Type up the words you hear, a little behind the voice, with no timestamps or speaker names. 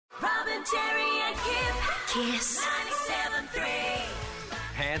Jerry and Kip. Kiss 97.3.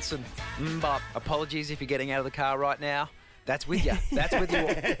 Hanson, Mbop. Apologies if you're getting out of the car right now. That's with you. That's with you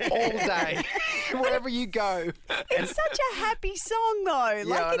all day, wherever you go. It's such a happy song, though. I It's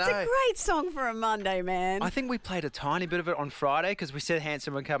a know. great song for a Monday, man. I think we played a tiny bit of it on Friday because we said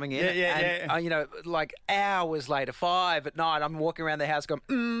Hanson were coming in. Yeah. And, like hours later, 5 at night, I'm walking around the house going,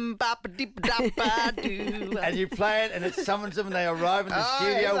 ba-ba-dip-da-ba-doo. And you play it, and it summons them, and they arrive in the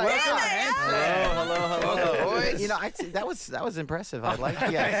studio. yeah, Welcome, Hanson. Welcome, boys. You know, that was impressive. I like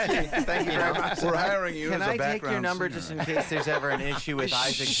the attitude. Thank you very much. We're hiring you Can as a I take your background number singer. just in case there's ever an issue with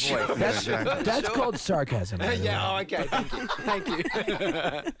Isaac's voice? That's called sarcasm. by the way. Yeah, okay, thank you.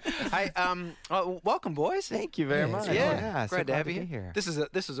 Hey, welcome, boys. Thank you very much. Yeah, so great to glad have you be here. This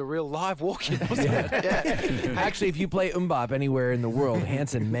is a real live walk-in, wasn't it? Actually, if you play Mbop anywhere in the world,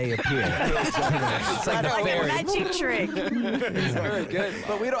 Hanson may appear. It's like the like a fairy. magic trick. Very good.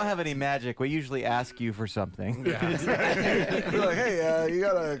 But we don't have any magic. We usually ask you for something. We're like, hey, you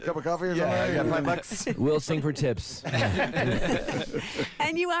got a cup of coffee or something? I got $5. We'll sing for tips.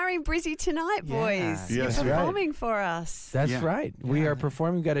 And you are in Brizzy tonight, boys. Yes, You're right. performing for us. That's Yeah. right. We are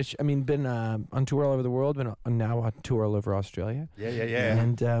performing. We've got been on tour all over the world. Been now on tour all over Australia. Yeah.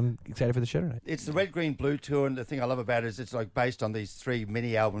 And excited for the show tonight. It's the Red, Green, Blue tour, and the thing I love about it is it's like based on these 3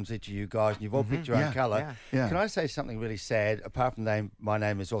 mini albums, each of you guys, and you've all picked your own Yeah, colour. yeah. Can I say something really sad? Apart from my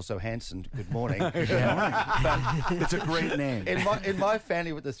name is also Hanson. Good morning. It's a great name. In my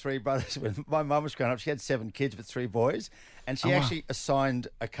family with the 3 brothers, when my mum was growing up, she had 7 kids with 3 boys, and she actually assigned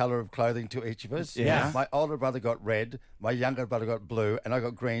a colour of clothing to each of us. Yeah. My older brother got red, my younger brother got blue, and I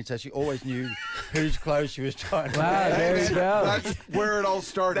got green, so she always knew whose clothes she was trying to Wow, wear. there you go. That's where it all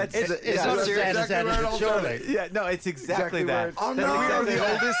started. It's not as sad as that, where it all surely. started. Yeah, no, it's exactly where that. it- Oh no,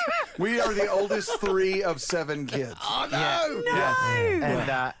 we are the oldest 3 of 7 kids. Oh, no!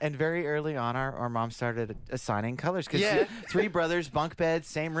 Yes. And very early on, our mom started assigning colors because Yeah. 3 brothers, bunk beds,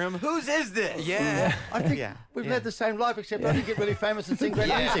 same room. Whose is this? Yeah. I think we've led the same life, except I didn't get really famous and sing great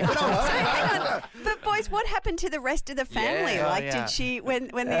music. But Hang on. But boys, what happened to the rest of the family? Yeah. Did she when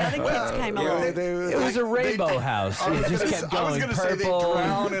the other kids came along? It was a rainbow house. It just kept I was going. going to say they Purple,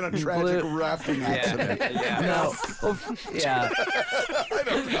 drowned in a tragic blue. rafting accident. No. Well, yeah.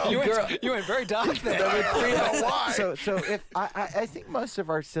 You went very dark there. Why? So if I think most of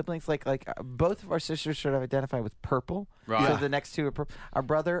our siblings both of our sisters sort of identify with purple. Right. So the next 2 are purple. Our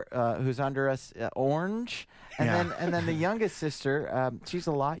brother, who's under us, orange, and then the youngest sister, she's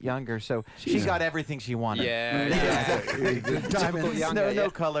a lot younger, so she got everything she wanted. Diamond. No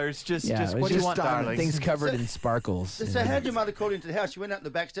colors, just Yeah, it was what do you just want, darling? things covered in sparkles. So how did your mother call you into the house? She went out the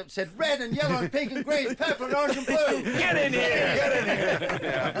back step, said red and yellow and pink and green, purple and orange and blue. Get in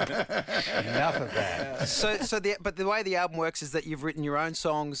here! Enough of that. But the way the album works is that you've written your own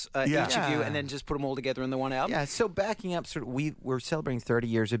songs, each of you, and then just put them all together in the one album. Yeah, so backing up, we're celebrating 30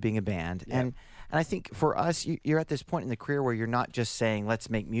 years of being a band, and I think for us, you're at this point in the career where you're not just saying let's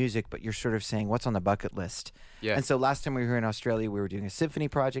make music, but you're sort of saying what's on the bucket list. Yeah. And so last time we were here in Australia, we were doing a symphony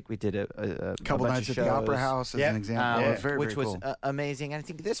project. We did a Couple bunch nights of at the shows, Opera House as an example. Yeah. It was very, which very was cool. amazing. And I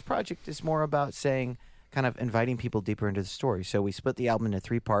think this project is more about saying, kind of inviting people deeper into the story. So we split the album into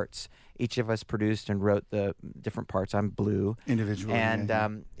 3 parts. Each of us produced and wrote the different parts. I'm Blue. Individually, And yeah.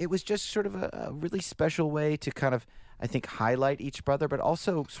 it was just sort of a really special way to kind of, I think, highlight each brother, but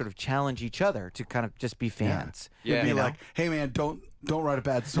also sort of challenge each other to kind of just be fans. Yeah. Be You know? like, hey man, don't write a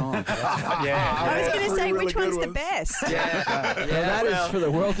bad song. I was going to say, really which good one's the ones. best? Well, that is for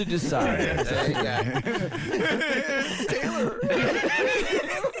the world to decide.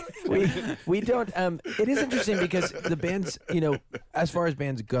 We don't. It is interesting because the bands, as far as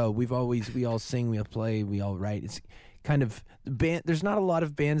bands go, we all sing, we all play, we all write. It's kind of band. There's not a lot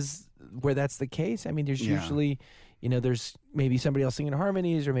of bands where that's the case. I mean, there's usually, there's maybe somebody else singing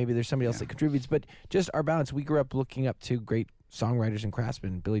harmonies, or maybe there's somebody else that contributes. But just our balance, we grew up looking up to great songwriters and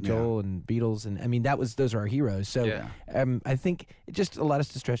craftsmen, Billy Joel and Beatles, and I mean those are our heroes. So I think it just allowed us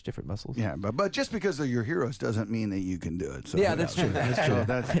to stretch different muscles. Yeah, but just because they're your heroes doesn't mean that you can do it. So Yeah, that's true. That's true.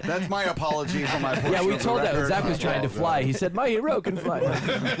 That's my apology for my. Yeah, we portion of told the that when record. Zach was trying to fly. He said, "My hero can fly."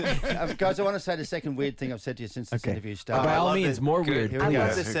 Guys, I want to say the second weird thing I've said to you since this interview started. By all love means, it. more Good. weird. Here I we go.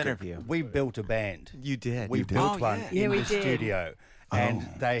 love this interview. We built a band. You did. We built one Yeah, in we the did. studio. And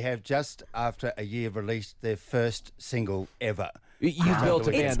they have just, after a year, released their first single ever. You built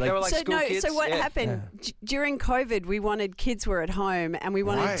a band. They were like so school kids. so what Yeah. happened during COVID? We wanted kids were at home, and we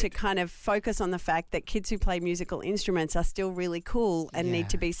wanted Right. to kind of focus on the fact that kids who play musical instruments are still really cool and need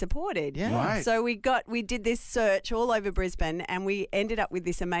to be supported. Yeah. Right. So we did this search all over Brisbane, and we ended up with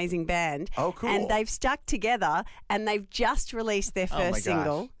this amazing band. Oh, cool. And they've stuck together, and they've just released their Oh my first gosh,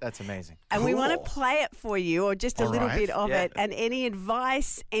 single. that's amazing. And we want to Cool. play it for you, or just a All little right. bit of Yeah. it. And any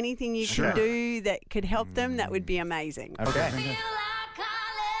advice, anything you Sure. can do that could help them, that would be amazing. Okay. Feel like I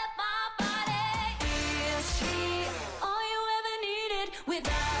left my body. Is she all you ever needed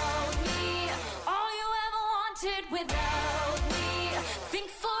without me? All you ever wanted without me? Think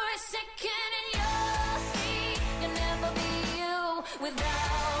for a second and you'll see you'll never be you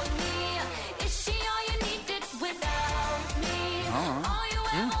without me. Is she all you needed without me? All you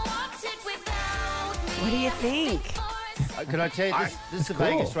ever wanted without me? What do you think? Think for a Can I tell you, this is the Cool.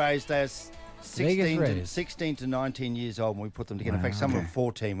 Vegas Rays. They're Vegas Rays. 16 to 19 years old when we put them together. In fact, some were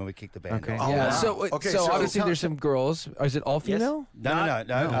 14 when we kicked the band Okay. off. Oh, Yeah. wow. So, Okay, so so obviously tell- there's some girls. Or is it all female?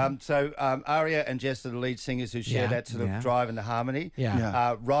 No. So Aria and Jess are the lead singers who share Yeah. that sort of Yeah. drive and the harmony. Yeah.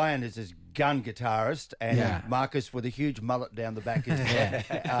 Yeah. Ryan is his gun guitarist, and Yeah. Marcus with a huge mullet down the back is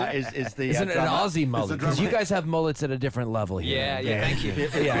the Isn't it an drummer. Aussie mullet? the Because you drummer. guys have mullets at a different level here. Yeah, thank you.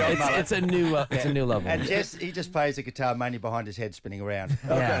 Yeah, it's a new level. And Jess, he just plays the guitar mainly behind his head spinning around.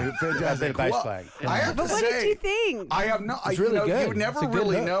 Yeah. Okay, fantastic. A bit of bass Well, playing. I have to But what say, did you think? I have no. It's really good. You never It's a good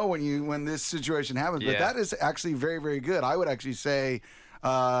really hook. know when this situation happens, but Yeah. that is actually very, very good. I would actually say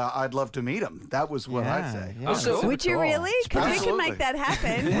I'd love to meet him. That was what I'd say. Yeah. So- Would you cool. really? Because we can Absolutely. make that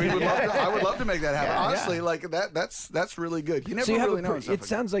happen. We would love to, I would love to make that happen. Yeah. Honestly, like that's really good. You never So you have really a know. it stuff like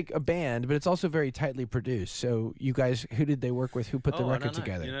sounds like a band, but it's also very tightly produced. So you guys, who did they work with? Who put the Oh, I record don't know.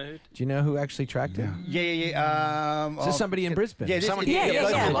 together? You know who- Do you know who actually tracked it? Yeah. So somebody in Brisbane. Yeah, this- Someone- Yeah, Yeah, yeah,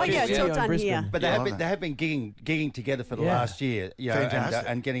 local yeah. Oh, kids. yeah, it's all in done Brisbane. here. But they Yeah. have been gigging together for the Yeah. last year, you know, Fantastic.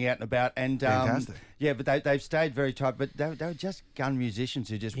 and getting out and about, and Fantastic. yeah, but they've stayed very tight. But they were just gun musicians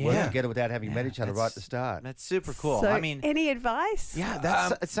who just worked Yeah. together without having met each other right at the start. That's super cool. So, I mean, any advice? yeah,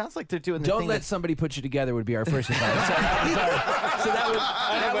 that's, it sounds like they're doing the Don't thing let that's- somebody put you together would be our first advice. So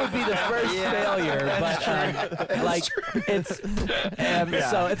that would be the first failure. But like it's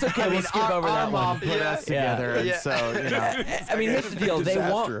so it's okay. We'll skip over our that mom one. put us together, and so you know. I mean, here's the deal: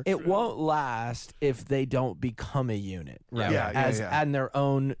 Disaster. it won't last if they don't become a unit, right? Yeah, As yeah.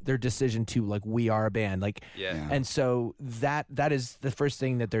 and their decision to like we are a band, like, Yeah. and so that is the first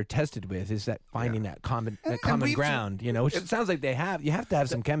thing that they're tested with is that finding that common we've- ground, you know, which it sounds like they have. You have to have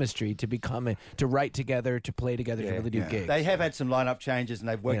some chemistry to to write together, to play together, to really do gigs. They have had some lineup changes, and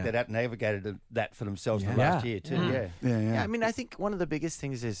they've worked Yeah. that out and navigated that for themselves the Yeah. last year too. Yeah. Yeah, I mean, I think one of the biggest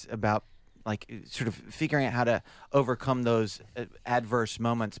things is about like sort of figuring out how to overcome those adverse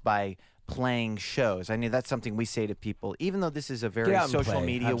moments by playing shows. I mean, that's something we say to people, even though this is a very Get out and social play.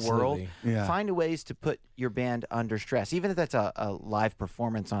 media world, Absolutely. Yeah. find ways to put your band under stress, even if that's a live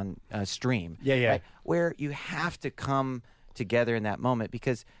performance on stream. Yeah. Right? Where you have to come together in that moment,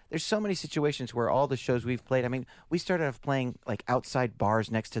 because there's so many situations where all the shows we've played, I mean, we started off playing like outside bars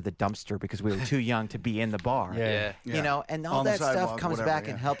next to the dumpster because we were too young to be in the bar. Yeah. You know, and all On the that stuff sidewalk, comes whatever, back yeah.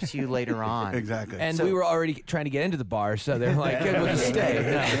 and helps you later on. Exactly. And So- we were already trying to get into the bar, so they're like, "Good, we'll just stay."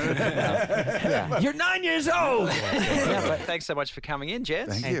 No. You're 9 years old. Yeah, but thanks so much for coming in, Jess.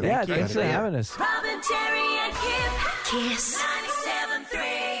 Thank Hey, you. Yeah, Thank you. thanks for having us. Robin, Terry, and Kip. Kiss.